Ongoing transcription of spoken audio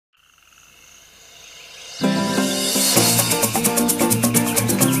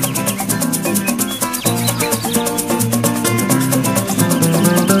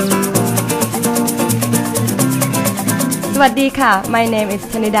วัสดีค่ะ My name is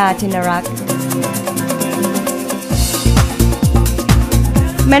Thanida Thinarak.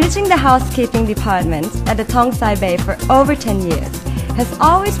 Managing the housekeeping department at the Tongsai Bay for over 10 years has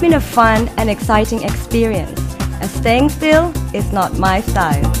always been a fun and exciting experience, as staying still is not my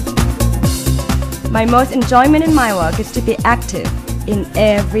style. My most enjoyment in my work is to be active in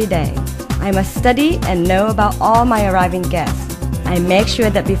every day. I must study and know about all my arriving guests. I make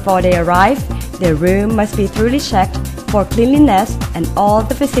sure that before they arrive, their room must be thoroughly checked for cleanliness and all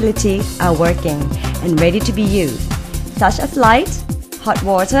the facilities are working and ready to be used, such as light, hot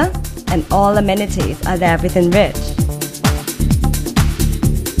water, and all amenities are there within reach.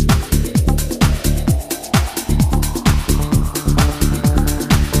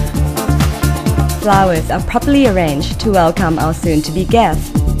 Flowers are properly arranged to welcome our soon-to-be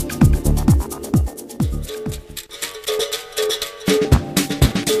guests.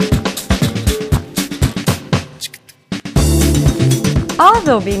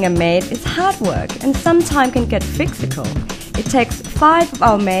 Although being a maid is hard work and sometimes can get physical, it takes 5 of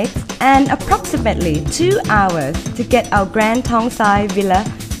our maids and approximately 2 hours to get our grand Tongsai villa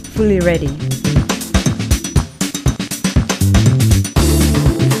fully ready.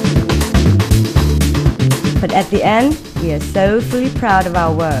 But at the end, we are so fully proud of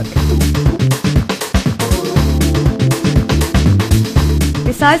our work.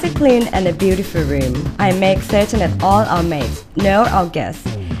 Besides a clean and a beautiful room, I make certain that all our maids know our guests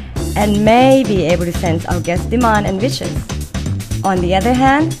and may be able to sense our guests' demand and wishes. On the other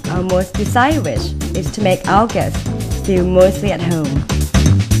hand, our most desired wish is to make our guests feel mostly at home.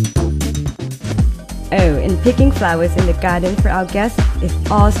 Oh, and picking flowers in the garden for our guests is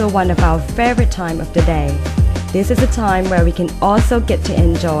also one of our favorite time of the day. This is a time where we can also get to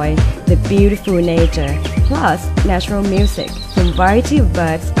enjoy the beautiful nature, plus natural music from a variety of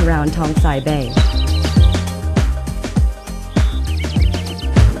birds around Tongsai Bay.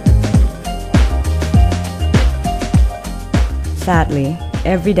 Sadly,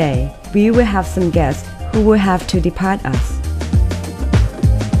 every day, we will have some guests who will have to depart us.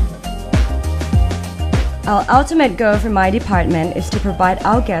 Our ultimate goal for my department is to provide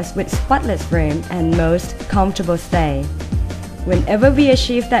our guests with spotless room and most comfortable stay. Whenever we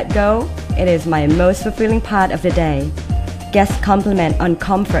achieve that goal, it is my most fulfilling part of the day. Guest compliment on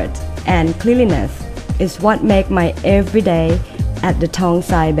comfort and cleanliness is what make my every day at the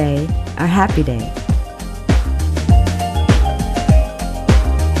Tongsai Bay a happy day.